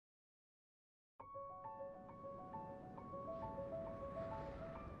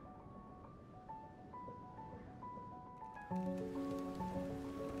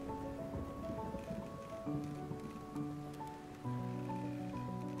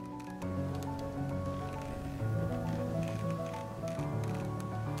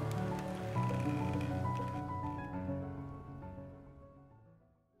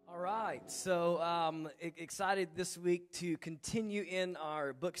right, so excited this week to continue in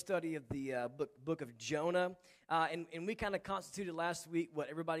our book study of the book of Jonah. And we kind of constituted last week what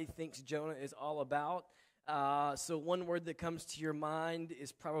everybody thinks Jonah is all about. So one word that comes to your mind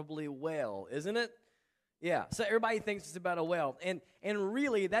is probably whale, isn't it? Yeah, so everybody thinks it's about a whale. And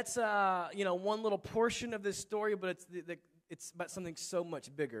really, that's one little portion of this story, but it's about something so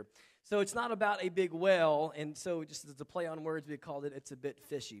much bigger. So it's not about a big whale, and so just as a play on words, we called it "It's a Bit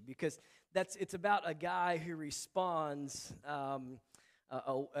Fishy," because it's about a guy who responds an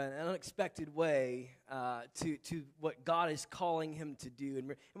unexpected way to what God is calling him to do,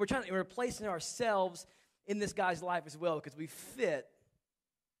 and we're placing ourselves in this guy's life as well, because we fit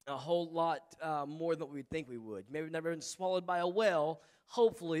a whole lot more than what we'd think we would. Maybe we've never been swallowed by a whale,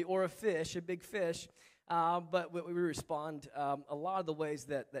 hopefully, or a big fish. But we respond a lot of the ways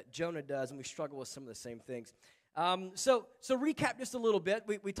that Jonah does, and we struggle with some of the same things. So recap just a little bit.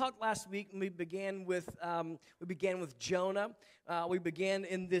 We talked last week, and we began with Jonah. We began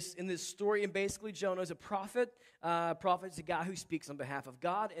in this story, and basically Jonah is a prophet. Prophet is a guy who speaks on behalf of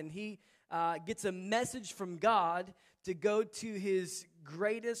God, and he gets a message from God to go to his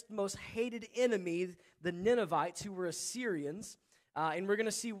greatest, most hated enemy, the Ninevites, who were Assyrians. And we're going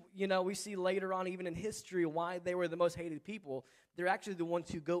to see, we see later on, even in history, why they were the most hated people. They're actually the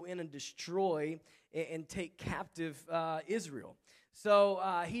ones who go in and destroy and take captive Israel. So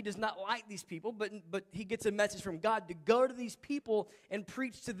he does not like these people, but he gets a message from God to go to these people and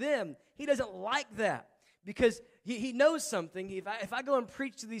preach to them. He doesn't like that because he knows something. If I go and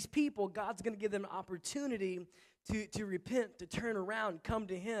preach to these people, God's going to give them an opportunity to repent, to turn around, come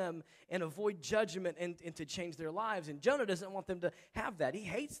to him, and avoid judgment and to change their lives. And Jonah doesn't want them to have that. He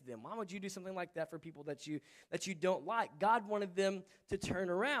hates them. Why would you do something like that for people that you don't like? God wanted them to turn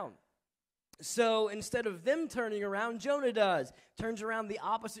around. So instead of them turning around, Jonah turns around the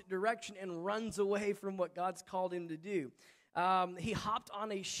opposite direction and runs away from what God's called him to do. He hopped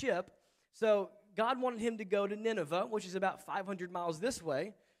on a ship. So God wanted him to go to Nineveh, which is about 500 miles this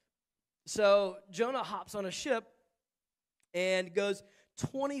way. So Jonah hops on a ship and goes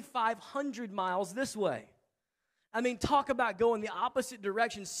 2,500 miles this way. I mean, talk about going the opposite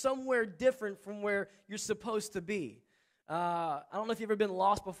direction, somewhere different from where you're supposed to be. I don't know if you've ever been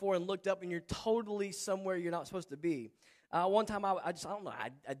lost before and looked up and you're totally somewhere you're not supposed to be. One time I don't know,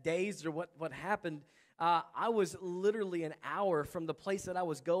 I dazed or what happened. I was literally an hour from the place that I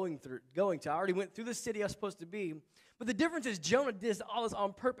was going to. I already went through the city I was supposed to be. But the difference is Jonah did all this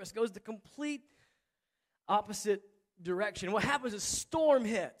on purpose, goes the complete opposite direction. What happens is storm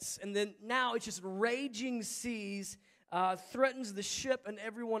hits, and then now it's just raging seas, threatens the ship and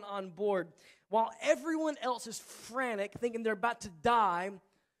everyone on board. While everyone else is frantic, thinking they're about to die,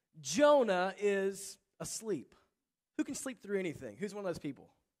 Jonah is asleep. Who can sleep through anything? Who's one of those people?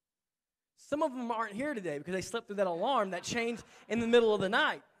 Some of them aren't here today because they slept through that alarm that changed in the middle of the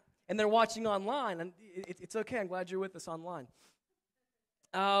night. And they're watching online, and it's okay. I'm glad you're with us online.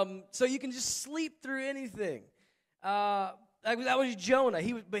 So you can just sleep through anything. That was Jonah.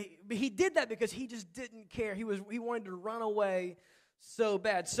 But he did that because he just didn't care. He wanted to run away so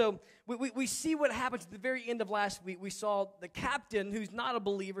bad. So we see what happens at the very end of last week. We saw the captain, who's not a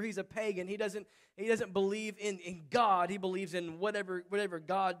believer. He's a pagan. He doesn't believe in God. He believes in whatever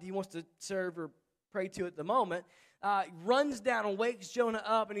God he wants to serve or pray to at the moment. Runs down and wakes Jonah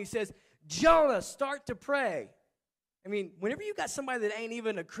up, and he says, "Jonah, start to pray." I mean, whenever you got somebody that ain't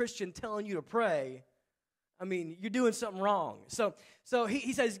even a Christian telling you to pray, I mean, you're doing something wrong. So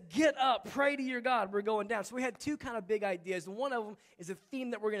he says, "Get up, pray to your God. We're going down." So we had two kind of big ideas. One of them is a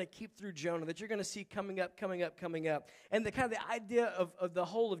theme that we're going to keep through Jonah, that you're going to see coming up. And the idea of the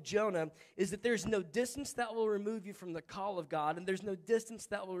whole of Jonah is that there's no distance that will remove you from the call of God, and there's no distance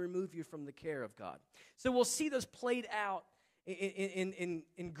that will remove you from the care of God. So we'll see those played out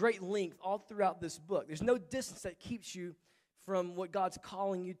in great length all throughout this book. There's no distance that keeps you from what God's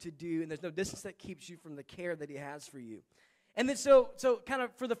calling you to do, and there's no distance that keeps you from the care that he has for you. And then so kind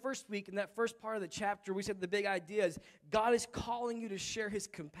of for the first week, in that first part of the chapter, we said the big idea is God is calling you to share his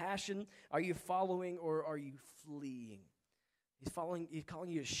compassion. Are you following or are you fleeing? He's calling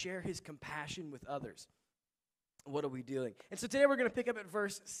you to share his compassion with others. What are we doing? And so today we're going to pick up at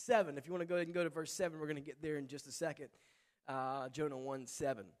verse 7. If you want to go ahead and go to verse 7, we're going to get there in just a second. Jonah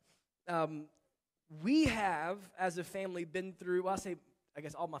 1:7. We have, as a family, been through, I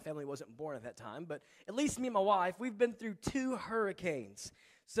guess all my family wasn't born at that time, but at least me and my wife, we've been through 2 hurricanes.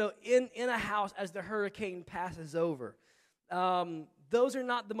 So in a house as the hurricane passes over. Those are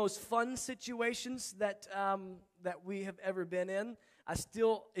not the most fun situations that we have ever been in. I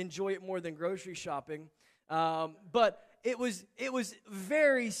still enjoy it more than grocery shopping. But it was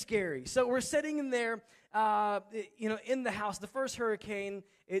very scary. So we're sitting in there, in the house. The first hurricane,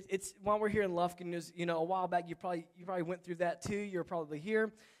 it's while we're here in Lufkin, is, a while back. You probably went through that too. You're probably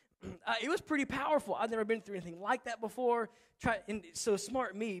here. It was pretty powerful. I've never been through anything like that before. So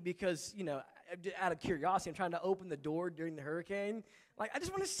smart me, because, out of curiosity, I'm trying to open the door during the hurricane. Like, I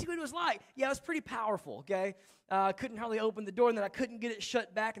just want to see what it was like. Yeah, it was pretty powerful, okay? Couldn't hardly open the door, and then I couldn't get it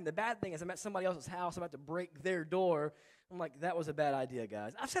shut back. And the bad thing is, I'm at somebody else's house. I'm about to break their door. I'm like, that was a bad idea,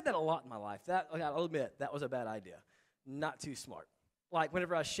 guys. I've said that a lot in my life. I'll admit, that was a bad idea. Not too smart. Like,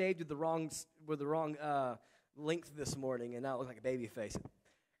 whenever I shaved with the wrong length this morning, and now it looked like a baby face.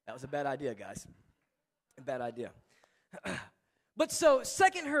 That was a bad idea, guys. A bad idea. But so,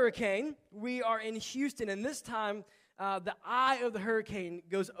 second hurricane, we are in Houston, and this time, the eye of the hurricane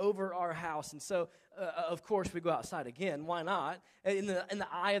goes over our house. And so, of course, we go outside again. Why not? In the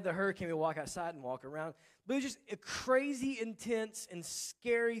eye of the hurricane, we walk outside and walk around. But it was just a crazy, intense, and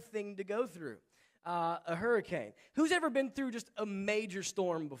scary thing to go through, a hurricane. Who's ever been through just a major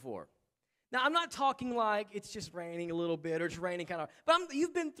storm before? Now, I'm not talking like it's just raining a little bit or it's raining kind of, but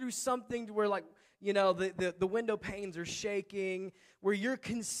you've been through something to where, like, the window panes are shaking, where you're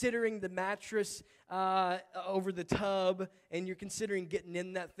considering the mattress over the tub, and you're considering getting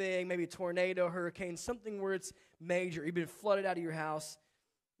in that thing, maybe a tornado, hurricane, something where it's major. You've been flooded out of your house.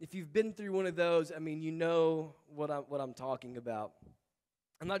 If you've been through one of those, I mean, you know what I'm talking about.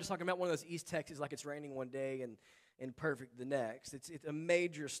 I'm not just talking about one of those East Texas, like it's raining one day and perfect the next. It's a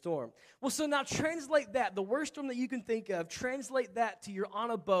major storm. Well, so now translate that, the worst storm that you can think of, translate that to you're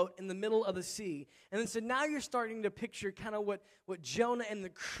on a boat in the middle of the sea. And then so now you're starting to picture kind of what Jonah and the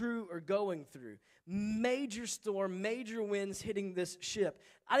crew are going through. Major storm, major winds hitting this ship.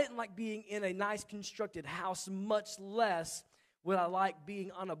 I didn't like being in a nice constructed house, much less would I like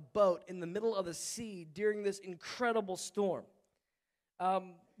being on a boat in the middle of the sea during this incredible storm.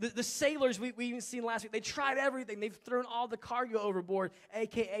 The sailors we even seen last week, they tried everything. They've thrown all the cargo overboard,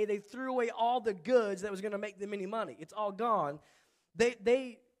 a.k.a. they threw away all the goods that was going to make them any money. It's all gone.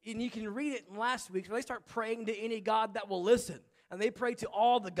 And you can read it in last week, so they start praying to any God that will listen. And they pray to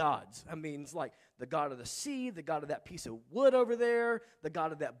all the gods. I mean, it's like the God of the sea, the God of that piece of wood over there, the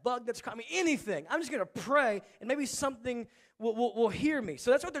God of that bug that's crying. I mean, anything. I'm just going to pray, and maybe something will hear me.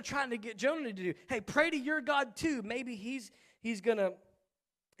 So that's what they're trying to get Jonah to do. Hey, pray to your God too. Maybe he's going to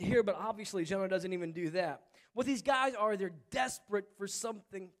hear, but obviously Jonah doesn't even do that. What these guys are, they're desperate for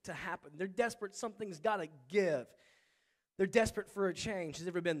something to happen. They're desperate. Something's got to give. They're desperate for a change. Has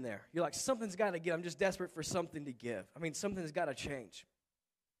ever been there? You're like, something's got to give. I'm just desperate for something to give. I mean, something's got to change.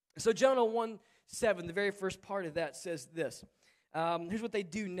 So Jonah 1:7, the very first part of that says this. Here's what they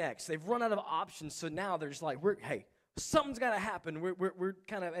do next. They've run out of options, so now they're just like, hey, something's got to happen. We're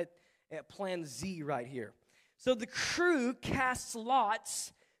kind of at plan Z right here. So the crew casts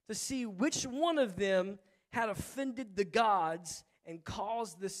lots to see which one of them had offended the gods and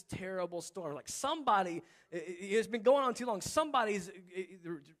caused this terrible storm. Like somebody, it's been going on too long. Somebody's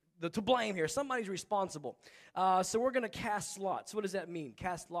to blame here. Somebody's responsible. So we're going to cast lots. What does that mean?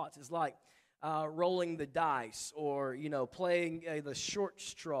 Cast lots is like rolling the dice, or playing the short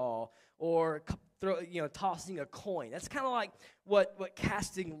straw, or tossing a coin. That's kind of like what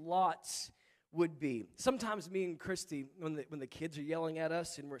casting lots would be. Sometimes me and Christy, when the kids are yelling at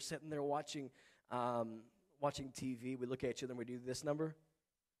us and we're sitting there watching TV, we look at each other and we do this number.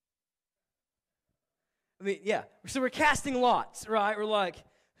 I mean, yeah. So we're casting lots, right? We're like,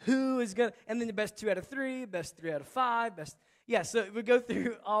 who is going to, and then the best 2 out of 3, best 3 out of 5, best, yeah, so we go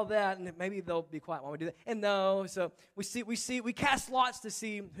through all that, and maybe they'll be quiet while we do that. And no, so we cast lots to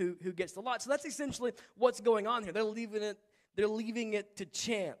see who gets the lot. So that's essentially what's going on here. They're leaving it to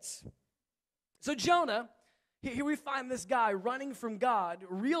chance. So Jonah, here we find this guy running from God,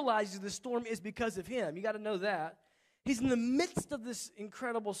 realizes the storm is because of him. You got to know that. He's in the midst of this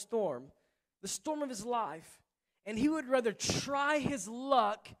incredible storm, the storm of his life, and he would rather try his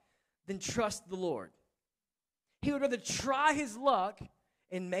luck than trust the Lord. He would rather try his luck,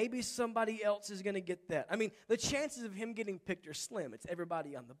 and maybe somebody else is going to get that. I mean, the chances of him getting picked are slim. It's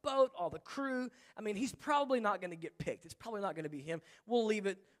everybody on the boat, all the crew. I mean, he's probably not going to get picked. It's probably not going to be him. We'll leave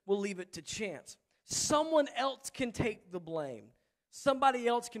it to chance. Someone else can take the blame. Somebody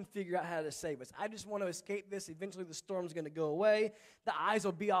else can figure out how to save us. I just want to escape this. Eventually the storm's going to go away. The eyes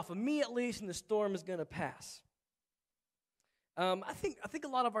will be off of me at least, and the storm is going to pass. I think a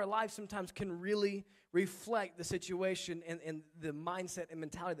lot of our lives sometimes can really reflect the situation and the mindset and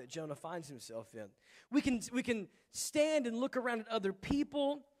mentality that Jonah finds himself in. We can stand and look around at other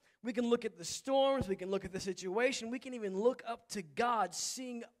people. We can look at the storms. We can look at the situation. We can even look up to God,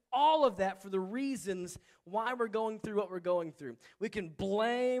 seeing all of that for the reasons why we're going through what we're going through. We can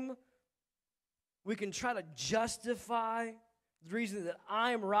blame. We can try to justify the reason that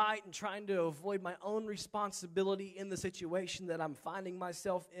I'm right and trying to avoid my own responsibility in the situation that I'm finding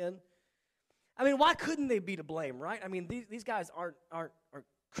myself in. I mean, why couldn't they be to blame, right? I mean, these guys aren't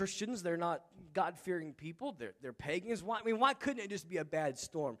Christians. They're not God-fearing people. They're pagans. Why couldn't it just be a bad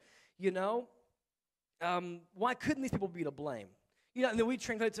storm? You know? Why couldn't these people be to blame? You know, and then we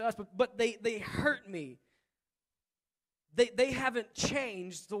translate it to us, but they hurt me. They haven't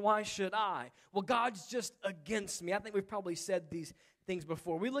changed, so why should I? Well, God's just against me. I think we've probably said these things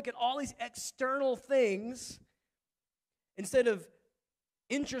before. We look at all these external things instead of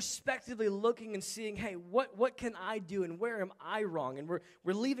introspectively looking and seeing, hey, what can I do and where am I wrong? And we're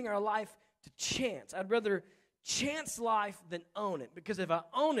leaving our life to chance. I'd rather chance life than own it, because if I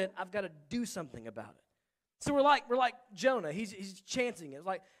own it, I've got to do something about it. So we're like Jonah. He's chancing it. It's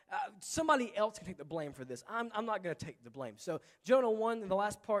like somebody else can take the blame for this. I'm not going to take the blame. So Jonah 1, in the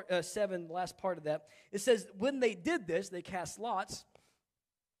last part, 7, the last part of that, it says, when they did this, they cast lots.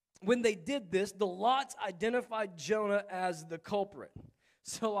 When they did this, the lots identified Jonah as the culprit.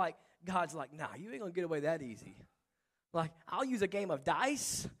 So like God's like, nah, you ain't going to get away that easy. Like, I'll use a game of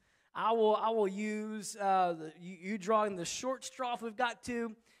dice. I will use you drawing the short straw if we've got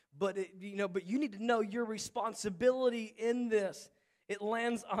to. But you need to know your responsibility in this. It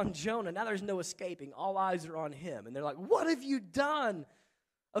lands on Jonah. Now there's no escaping. All eyes are on him. And they're like, what have you done?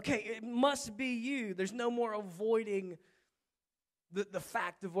 Okay, it must be you. There's no more avoiding the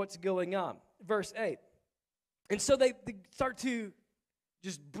fact of what's going on. Verse 8. And so they start to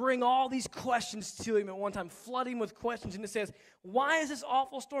just bring all these questions to him at one time, flood him with questions. And it says, why has this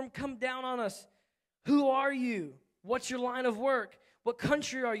awful storm come down on us? Who are you? What's your line of work? What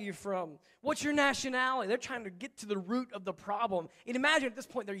country are you from? What's your nationality? They're trying to get to the root of the problem. And imagine at this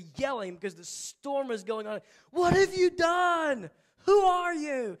point they're yelling because the storm is going on. What have you done? Who are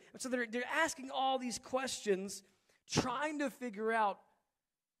you? And so they're asking all these questions, trying to figure out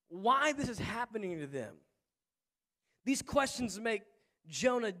why this is happening to them. These questions make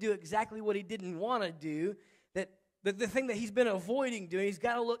Jonah do exactly what he didn't want to do, that the thing that he's been avoiding doing. He's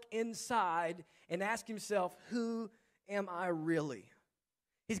got to look inside and ask himself, who am I really?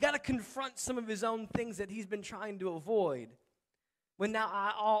 He's got to confront some of his own things that he's been trying to avoid. When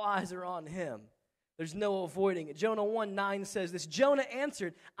now all eyes are on him. There's no avoiding it. Jonah 1:9 says this, Jonah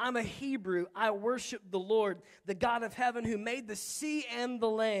answered, I'm a Hebrew. I worship the Lord, the God of heaven who made the sea and the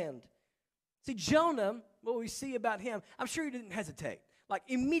land. See, Jonah, what we see about him, I'm sure he didn't hesitate. Like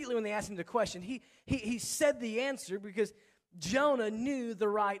immediately when they asked him the question, he said the answer because Jonah knew the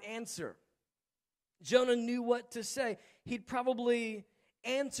right answer. Jonah knew what to say. He'd probably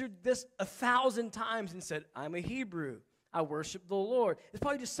answered this 1,000 times and said, I'm a Hebrew. I worship the Lord. It's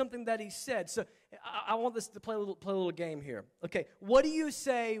probably just something that he said. So I want this to play a little game here. Okay, what do you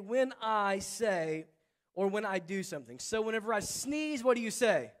say when I say or when I do something? So whenever I sneeze, what do you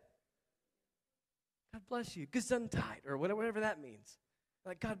say? God bless you. Gesundheit, or whatever that means.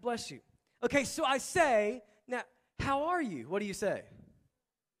 Like, God bless you. Okay, so I say, now, how are you? What do you say?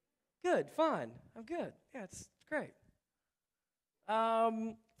 Good, fine, I'm good. Yeah, it's great.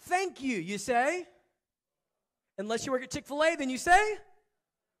 Thank you, you say. Unless you work at Chick-fil-A, then you say,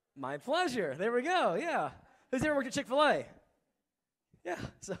 my pleasure. There we go, yeah. Who's ever worked at Chick-fil-A? Yeah,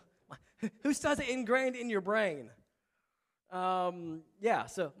 so who has it ingrained in your brain? Yeah,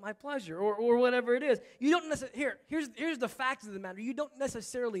 so my pleasure, or whatever it is. You don't necessarily, here's the fact of the matter. You don't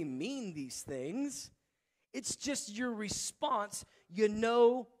necessarily mean these things. It's just your response. You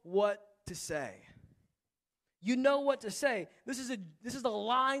know what to say. You know what to say. This is a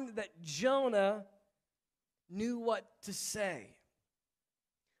line that Jonah knew what to say.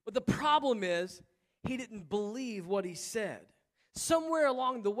 But the problem is, he didn't believe what he said. Somewhere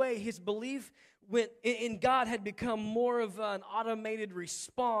along the way, his belief in God had become more of an automated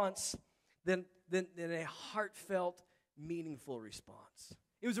response than a heartfelt, meaningful response.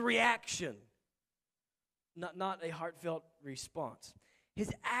 It was a reaction, not a heartfelt response.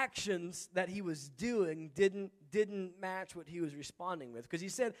 His actions that he was doing didn't match what he was responding with. Because he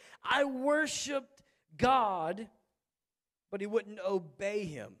said, I worshiped God, but he wouldn't obey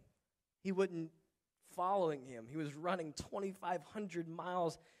him. He wouldn't following him. He was running 2,500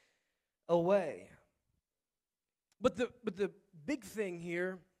 miles away. But the big thing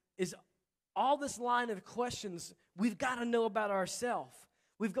here is all this line of questions we've got to know about ourselves.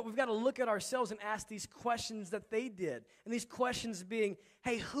 We've got to look at ourselves and ask these questions that they did. And these questions being,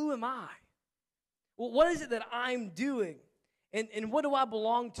 hey, who am I? Well, what is it that I'm doing? And what do I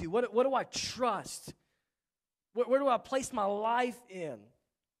belong to? What do I trust? Where do I place my life in?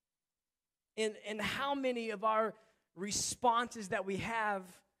 And how many of our responses that we have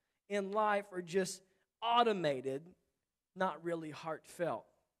in life are just automated, not really heartfelt?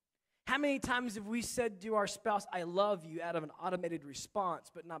 How many times have we said to our spouse, I love you, out of an automated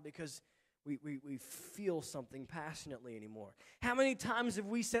response, but not because we feel something passionately anymore? How many times have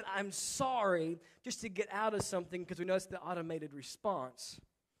we said, I'm sorry, just to get out of something because we know it's the automated response?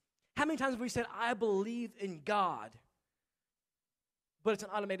 How many times have we said, I believe in God, but it's an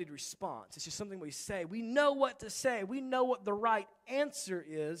automated response? It's just something we say. We know what to say. We know what the right answer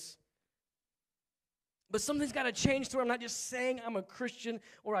is. But something's got to change to where I'm not just saying I'm a Christian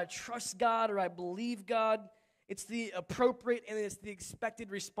or I trust God or I believe God. It's the appropriate and it's the expected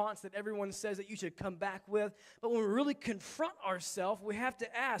response that everyone says that you should come back with. But when we really confront ourselves, we have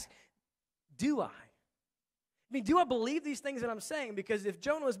to ask, do I? I mean, do I believe these things that I'm saying? Because if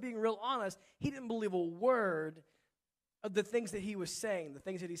Jonah was being real honest, he didn't believe a word of the things that he was saying. The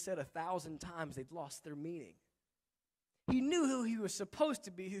things that he said 1,000 times, they'd lost their meaning. He knew who he was supposed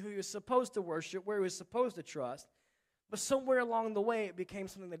to be, who he was supposed to worship, where he was supposed to trust. But somewhere along the way, it became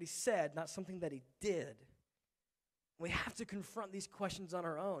something that he said, not something that he did. We have to confront these questions on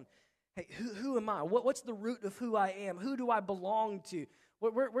our own. Hey, who am I? What's the root of who I am? Who do I belong to?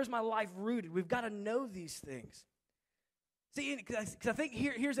 Where's my life rooted? We've got to know these things. See, because I think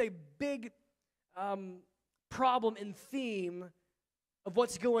here's a big problem and theme of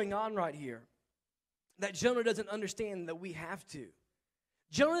what's going on right here that Jonah doesn't understand that we have to.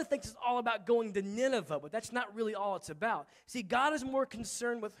 Jonah thinks it's all about going to Nineveh, but that's not really all it's about. See, God is more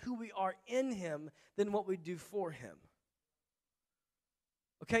concerned with who we are in him than what we do for him.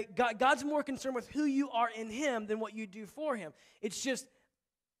 Okay, God's more concerned with who you are in him than what you do for him. It's just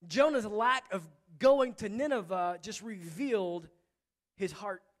Jonah's lack of going to Nineveh just revealed his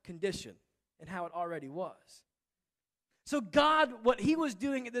heart condition and how it already was. So God, what he was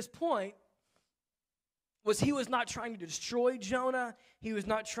doing at this point was he was not trying to destroy Jonah. He was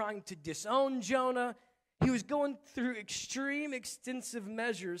not trying to disown Jonah. He was going through extreme, extensive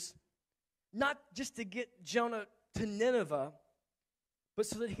measures, not just to get Jonah to Nineveh, but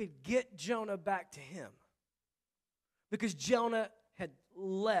so that he could get Jonah back to him. Because Jonah had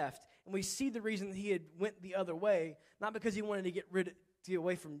left, and we see the reason he had went the other way, not because he wanted to get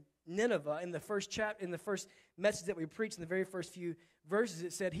away from Nineveh. In the first message that we preached, in the very first few verses,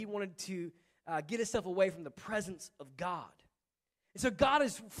 it said he wanted to get himself away from the presence of God. And so God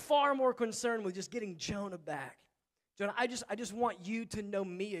is far more concerned with just getting Jonah back. Jonah, I just want you to know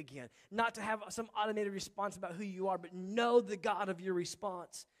me again. Not to have some automated response about who you are, but know the God of your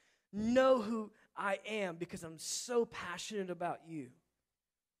response. Know who I am because I'm so passionate about you.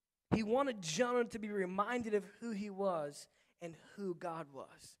 He wanted Jonah to be reminded of who he was and who God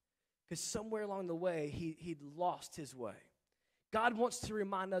was. Because somewhere along the way, he'd lost his way. God wants to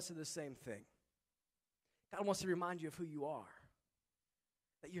remind us of the same thing. God wants to remind you of who you are,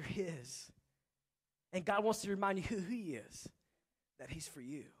 that you're his. And God wants to remind you who he is, that he's for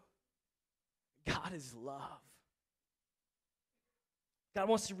you. God is love. God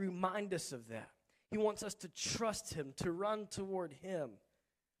wants to remind us of that. He wants us to trust him, to run toward him.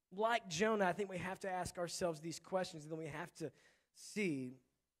 Like Jonah, I think we have to ask ourselves these questions, and then we have to see,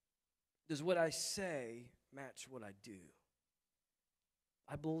 does what I say match what I do?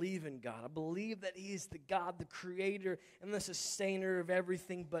 I believe in God. I believe that he is the God, the creator and the sustainer of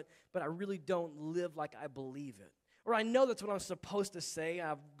everything, but I really don't live like I believe it. Or I know that's what I'm supposed to say.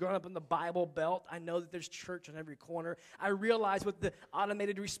 I've grown up in the Bible Belt. I know that there's church on every corner. I realize what the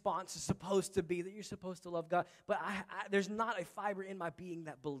automated response is supposed to be, that you're supposed to love God, but there's not a fiber in my being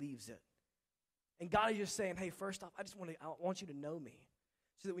that believes it. And God is just saying, hey, first off, I want you to know me,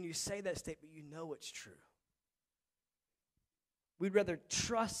 so that when you say that statement, you know it's true. We'd rather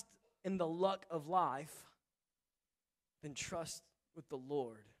trust in the luck of life than trust with the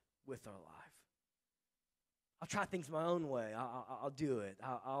Lord with our life. I'll try things my own way. I'll do it.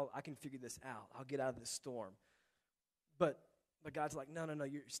 I can figure this out. I'll get out of this storm. But God's like, no.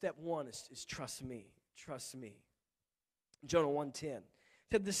 Your step one is trust me. Trust me. Jonah 1:10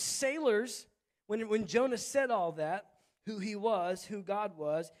 said the sailors, when Jonah said all that, who he was, who God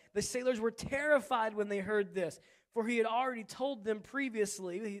was, the sailors were terrified when they heard this. For he had already told them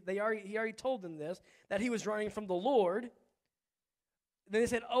previously, he already told them this, that he was running from the Lord. Then they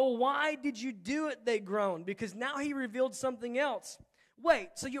said, oh, why did you do it, they groaned, because now he revealed something else. Wait,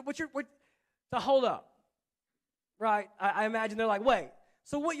 so hold up, right? I imagine they're like, wait,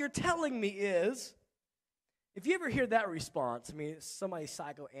 so what you're telling me is, if you ever hear that response, I mean, it's somebody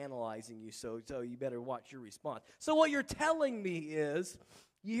psychoanalyzing you, so you better watch your response. So what you're telling me is,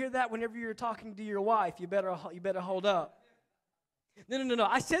 you hear that whenever you're talking to your wife, you better hold up. No.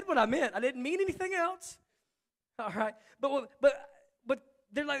 I said what I meant. I didn't mean anything else. All right. But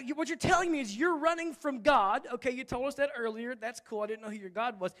they're like, what you're telling me is you're running from God. Okay, you told us that earlier. That's cool. I didn't know who your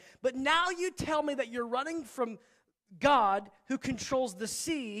God was. But now you tell me that you're running from God who controls the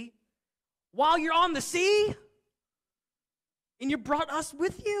sea while you're on the sea? And you brought us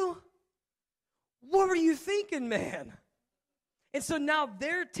with you? What were you thinking, man? And so now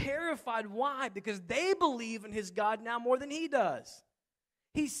they're terrified. Why? Because they believe in his God now more than he does.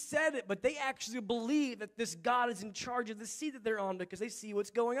 He said it, but they actually believe that this God is in charge of the sea that they're on because they see what's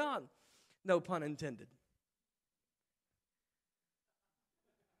going on. No pun intended.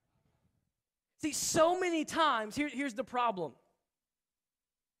 See, so many times, here's the problem.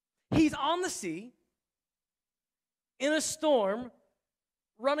 He's on the sea, in a storm,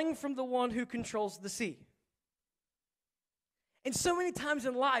 running from the one who controls the sea. And so many times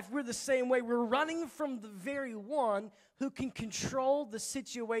in life, we're the same way. We're running from the very one who can control the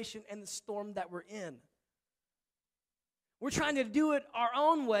situation and the storm that we're in. We're trying to do it our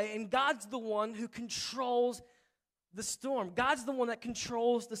own way, and God's the one who controls the storm. God's the one that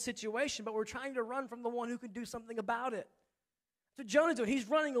controls the situation, but we're trying to run from the one who can do something about it. That's what Jonah's doing. He's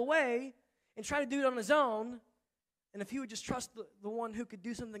running away and trying to do it on his own, and if he would just trust the one who could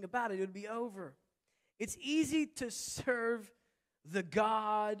do something about it, it would be over. It's easy to serve the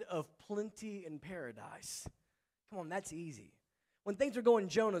God of plenty and paradise. Come on, that's easy. When things were going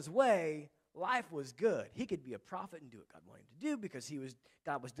Jonah's way, life was good. He could be a prophet and do what God wanted him to do because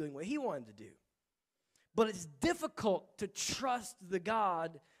God was doing what he wanted to do. But it's difficult to trust the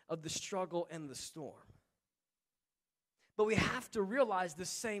God of the struggle and the storm. But we have to realize the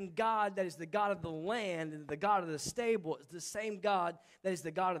same God that is the God of the land and the God of the stable is the same God that is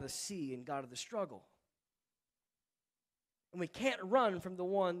the God of the sea and God of the struggle. And we can't run from the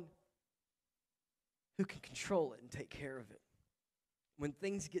one who can control it and take care of it. When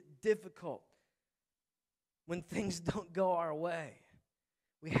things get difficult, when things don't go our way,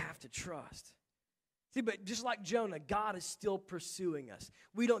 we have to trust. See, but just like Jonah, God is still pursuing us.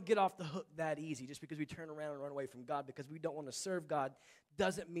 We don't get off the hook that easy just because we turn around and run away from God because we don't want to serve God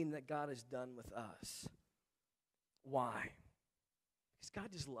doesn't mean that God is done with us. Why? Because God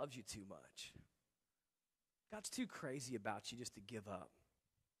just loves you too much. God's too crazy about you just to give up.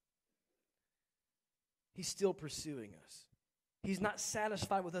 He's still pursuing us. He's not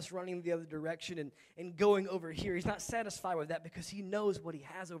satisfied with us running the other direction and going over here. He's not satisfied with that because he knows what he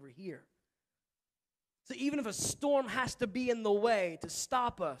has over here. So even if a storm has to be in the way to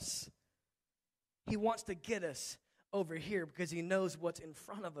stop us, he wants to get us over here because he knows what's in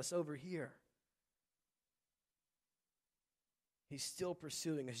front of us over here. He's still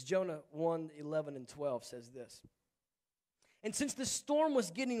pursuing us. Jonah 1:11 and 12 says this. And since the storm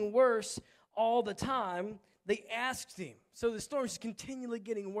was getting worse all the time, they asked him. So the storm is continually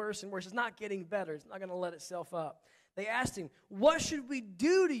getting worse and worse. It's not getting better. It's not going to let itself up. They asked him, what should we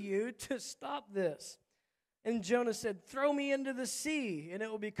do to you to stop this? And Jonah said, throw me into the sea, and it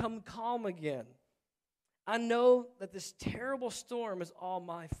will become calm again. I know that this terrible storm is all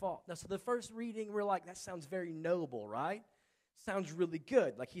my fault. Now, so the first reading, we're like, that sounds very noble, right? Sounds really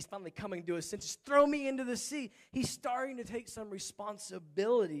good. Like he's finally coming to his senses. Throw me into the sea. He's starting to take some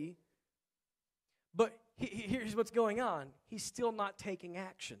responsibility. But here's what's going on. He's still not taking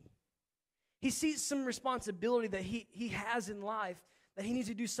action. He sees some responsibility that he has in life that he needs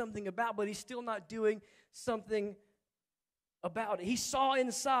to do something about, but he's still not doing something about it. He saw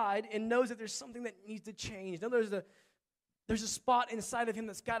inside and knows that there's something that needs to change. Now there's a spot inside of him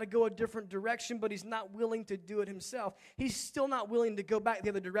that's got to go a different direction, but he's not willing to do it himself. He's still not willing to go back the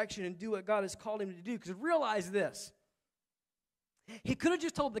other direction and do what God has called him to do. Because realize this. He could have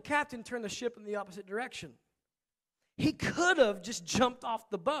just told the captain to turn the ship in the opposite direction. He could have just jumped off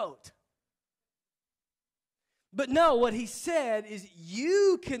the boat. But no, what he said is,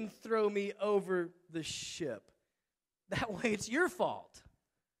 you can throw me over the ship. That way it's your fault.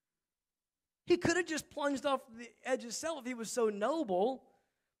 He could have just plunged off the edge himself if he was so noble,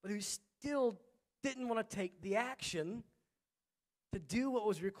 but he still didn't want to take the action to do what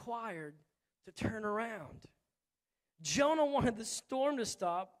was required to turn around. Jonah wanted the storm to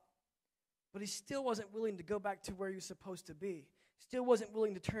stop, but he still wasn't willing to go back to where he was supposed to be. Still wasn't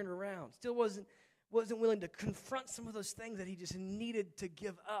willing to turn around. Still wasn't willing to confront some of those things that he just needed to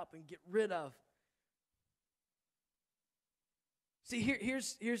give up and get rid of. See,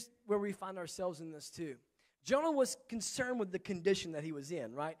 here's where we find ourselves in this too. Jonah was concerned with the condition that he was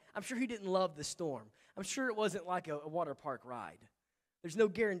in, right? I'm sure he didn't love the storm. I'm sure it wasn't like a water park ride. There's no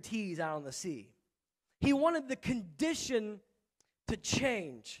guarantees out on the sea. He wanted the condition to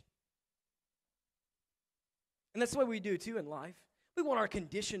change. And that's what we do too in life. We want our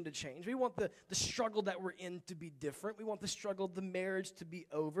condition to change. We want the struggle that we're in to be different. We want the struggle of the marriage to be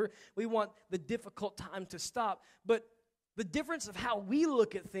over. We want the difficult time to stop. But the difference of how we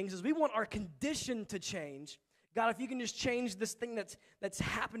look at things is we want our condition to change. God, if you can just change this thing that's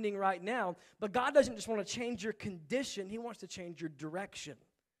happening right now. But God doesn't just want to change your condition. He wants to change your direction.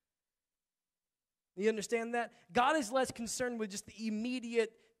 You understand that? God is less concerned with just the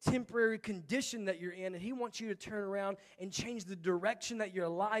immediate temporary condition that you're in, and He wants you to turn around and change the direction that your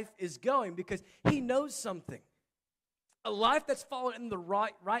life is going, because He knows something. A life that's followed in the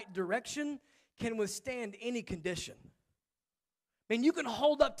right direction can withstand any condition. I mean, you can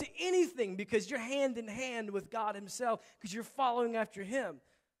hold up to anything because you're hand in hand with God Himself, because you're following after Him.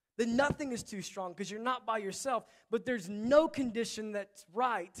 Then nothing is too strong because you're not by yourself, but there's no condition that's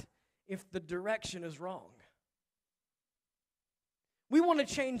right if the direction is wrong. We want to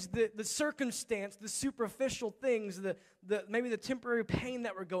change the circumstance, the superficial things, maybe the temporary pain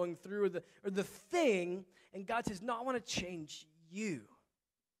that we're going through, or the thing, and God says, no, I want to change you.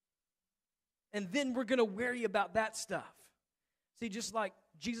 And then we're going to worry about that stuff. See, just like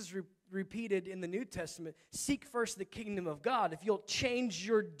Jesus repeated in the New Testament, seek first the kingdom of God. If you'll change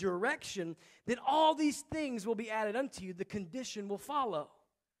your direction, then all these things will be added unto you. The condition will follow.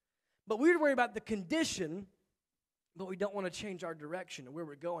 But we worry about the condition, but we don't want to change our direction and where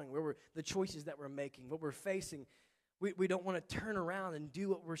we're going, the choices that we're making, what we're facing. We don't want to turn around and do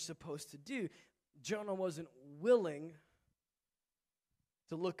what we're supposed to do. Jonah wasn't willing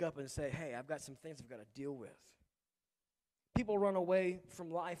to look up and say, hey, I've got some things I've got to deal with. People run away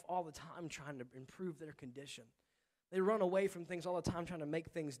from life all the time trying to improve their condition. They run away from things all the time trying to make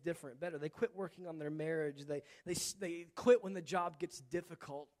things different, better. They quit working on their marriage. They quit when the job gets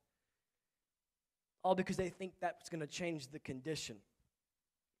difficult. All because they think that's going to change the condition.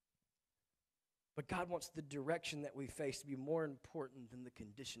 But God wants the direction that we face to be more important than the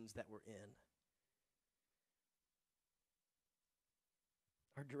conditions that we're in.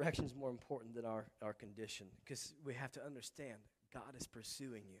 Our direction is more important than our condition, because we have to understand God is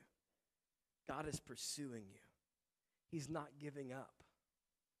pursuing you. God is pursuing you. He's not giving up,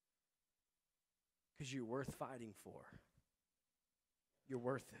 because you're worth fighting for. You're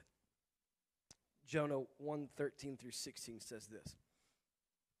worth it. Jonah 1:13-16 says this.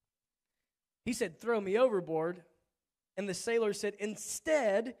 He said, throw me overboard. And the sailors said,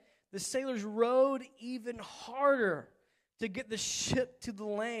 instead, the sailors rowed even harder to get the ship to the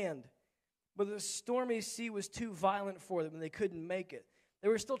land. But the stormy sea was too violent for them, and they couldn't make it. They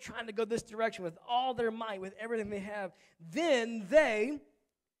were still trying to go this direction with all their might, with everything they have. Then they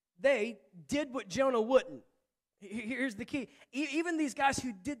did what Jonah wouldn't. Here's the key. Even these guys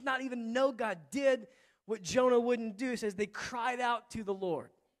who did not even know God did what Jonah wouldn't do. It says they cried out to the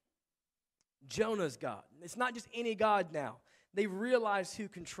Lord. Jonah's God. It's not just any God now. They realize who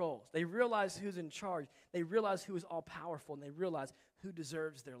controls. They realize who's in charge. They realize who is all-powerful, and they realize who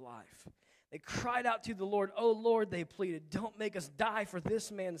deserves their life. They cried out to the Lord. Oh, Lord, they pleaded, don't make us die for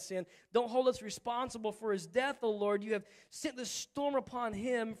this man's sin. Don't hold us responsible for his death, oh, Lord. You have sent the storm upon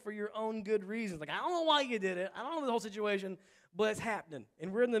him for your own good reasons. Like, I don't know why you did it. I don't know the whole situation, but it's happening,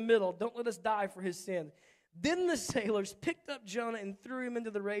 and we're in the middle. Don't let us die for his sin. Then the sailors picked up Jonah and threw him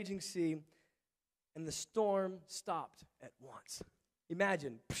into the raging sea, and the storm stopped at once.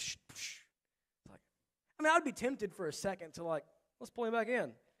 Imagine. I would be tempted for a second to let's pull him back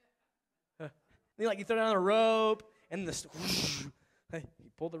in. You throw down a rope, and you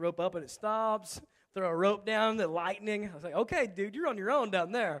pull the rope up and it stops. Throw a rope down, the lightning. I was like, okay, dude, you're on your own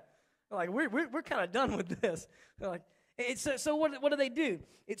down there. We're kind of done with this. So what do they do?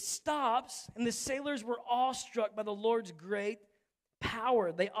 It stops, and the sailors were awestruck by the Lord's great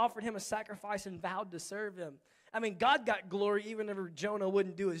power. They offered him a sacrifice and vowed to serve him. God got glory even if Jonah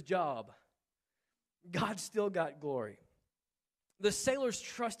wouldn't do his job. God still got glory. The sailors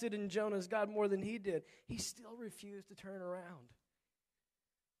trusted in Jonah's God more than he did. He still refused to turn around.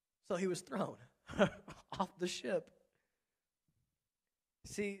 So he was thrown off the ship.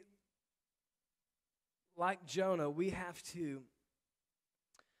 See, like Jonah, we have to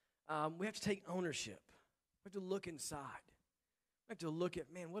take ownership. We have to look inside. We have to look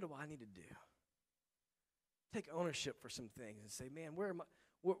at, man, what do I need to do? Take ownership for some things and say, man, where am I?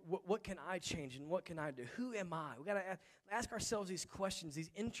 What can I change and what can I do? Who am I? We got to ask ourselves these questions, these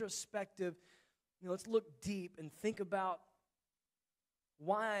introspective, let's look deep and think about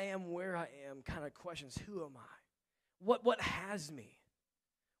why I am where I am kind of questions. Who am I? What has me?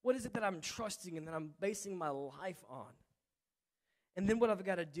 What is it that I'm trusting and that I'm basing my life on? And then what I've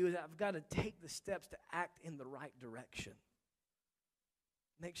got to do is I've got to take the steps to act in the right direction.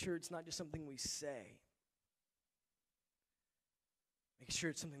 Make sure it's not just something we say. Make sure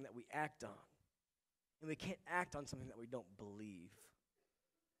it's something that we act on. And we can't act on something that we don't believe.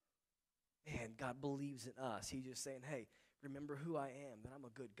 Man, God believes in us. He's just saying, hey, remember who I am, that I'm a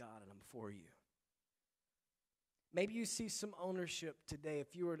good God and I'm for you. Maybe you see some ownership today.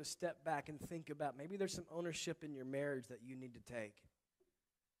 If you were to step back and think about, maybe there's some ownership in your marriage that you need to take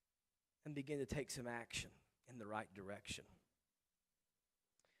and begin to take some action in the right direction.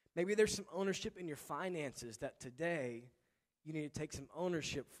 Maybe there's some ownership in your finances that today you need to take some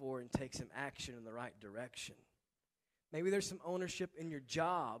ownership for and take some action in the right direction. Maybe there's some ownership in your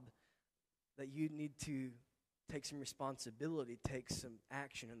job that you need to take some responsibility, take some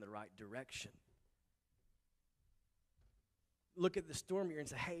action in the right direction. Look at the storm here and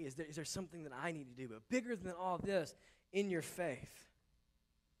say, hey, is there something that I need to do? But bigger than all this, in your faith,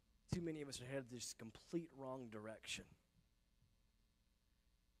 too many of us are headed this complete wrong direction.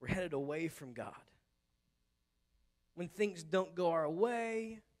 We're headed away from God. When things don't go our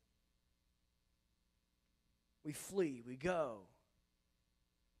way, we flee, we go.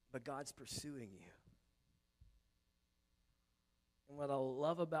 But God's pursuing you. And what I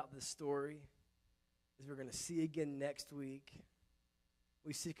love about this story is we're going to see again next week.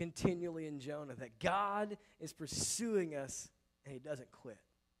 We see continually in Jonah that God is pursuing us and he doesn't quit.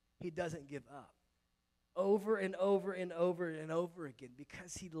 He doesn't give up. Over and over and over and over again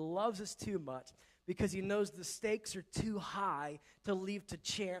because he loves us too much, because he knows the stakes are too high to leave to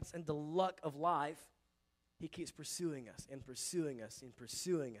chance and the luck of life. He keeps pursuing us and pursuing us and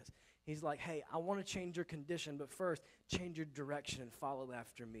pursuing us. He's like, hey, I want to change your condition, but first, change your direction and follow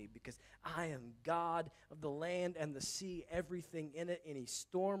after me because I am God of the land and the sea, everything in it, any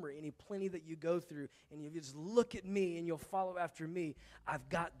storm or any plenty that you go through, and you just look at me and you'll follow after me. I've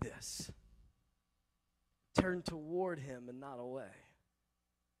got this. Turn toward him and not away.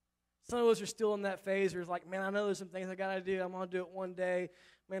 Some of us are still in that phase where it's like, man, I know there's some things I got to do. I'm going to do it one day.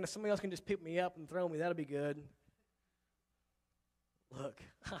 Man, if somebody else can just pick me up and throw me, that'll be good. Look,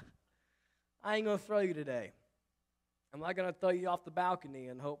 I ain't going to throw you today. I'm not going to throw you off the balcony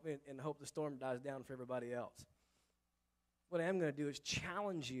and hope the storm dies down for everybody else. What I am going to do is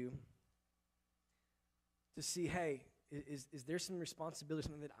challenge you to see, hey, is there some responsibility,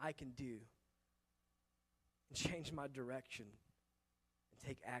 something that I can do and change my direction and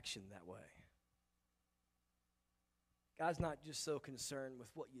take action that way? God's not just so concerned with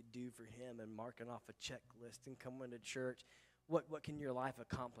what you do for him and marking off a checklist and coming to church. What can your life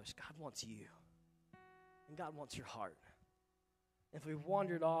accomplish? God wants you. And God wants your heart. If we've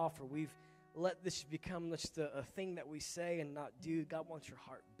wandered off or we've let this become just a thing that we say and not do, God wants your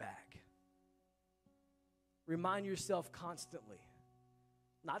heart back. Remind yourself constantly.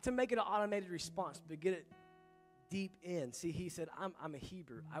 Not to make it an automated response, but get it deep in. See, he said, I'm a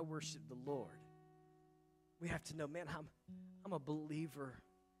Hebrew. I worship the Lord. We have to know, man, I'm a believer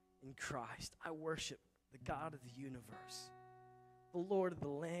in Christ. I worship the God of the universe, the Lord of the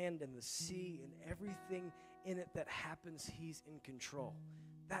land and the sea and everything in it that happens. He's in control.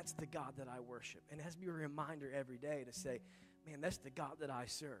 That's the God that I worship. And it has to be a reminder every day to say, man, that's the God that I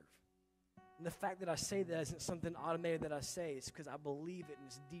serve. And the fact that I say that isn't something automated that I say. It's because I believe it and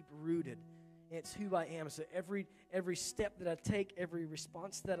it's deep-rooted. And it's who I am. So every step that I take, every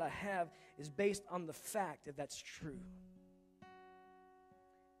response that I have is based on the fact that that's true.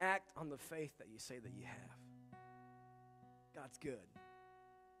 Act on the faith that you say that you have. God's good.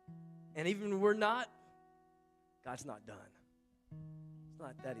 And even when we're not, God's not done. It's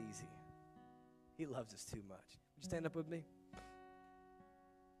not that easy. He loves us too much. Would you stand up with me?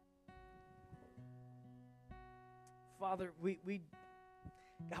 Father,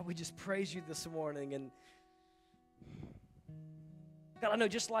 God, we just praise you this morning. And God, I know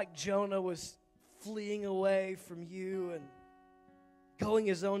just like Jonah was fleeing away from you and going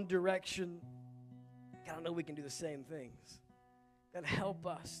his own direction, God, I know we can do the same things. God, help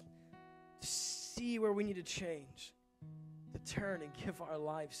us to see where we need to change, to turn and give our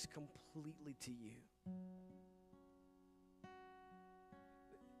lives completely to you.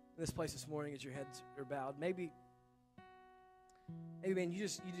 In this place this morning, as your heads are bowed, maybe man, you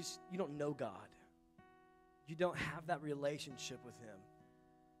don't know God. You don't have that relationship with him.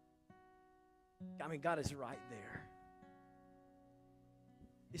 I mean, God is right there.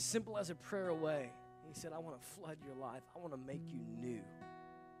 As simple as a prayer away. He said, I want to flood your life. I want to make you new.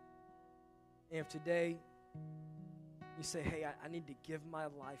 And if today you say, hey, I need to give my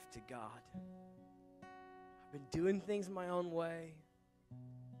life to God. I've been doing things my own way.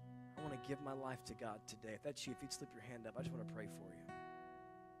 I want to give my life to God today. If that's you, if you'd slip your hand up, I just want to pray for you.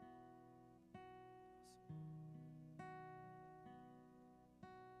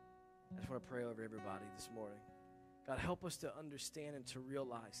 I just want to pray over everybody this morning. God, help us to understand and to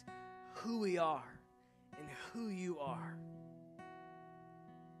realize who we are and who you are.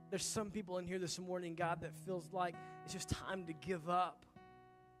 There's some people in here this morning, God, that feels like it's just time to give up.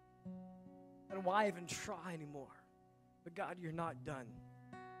 And why even try anymore? But God, you're not done.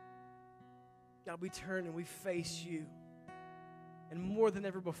 God, we turn and we face you. And more than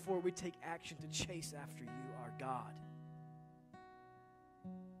ever before, we take action to chase after you, our God.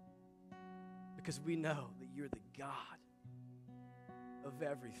 Because we know that you're the God of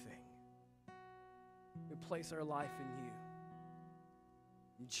everything. We place our life in you.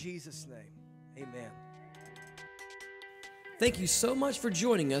 In Jesus' name, amen. Thank you so much for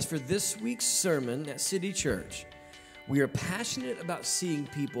joining us for this week's sermon at City Church. We are passionate about seeing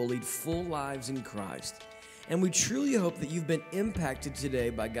people lead full lives in Christ, and we truly hope that you've been impacted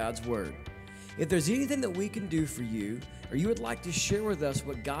today by God's Word. If there's anything that we can do for you, or you would like to share with us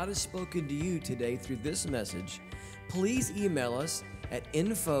what God has spoken to you today through this message, please email us at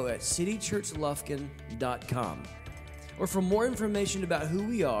info@citychurchlufkin.com. Or for more information about who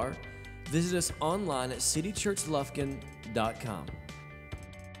we are, visit us online at citychurchlufkin.com.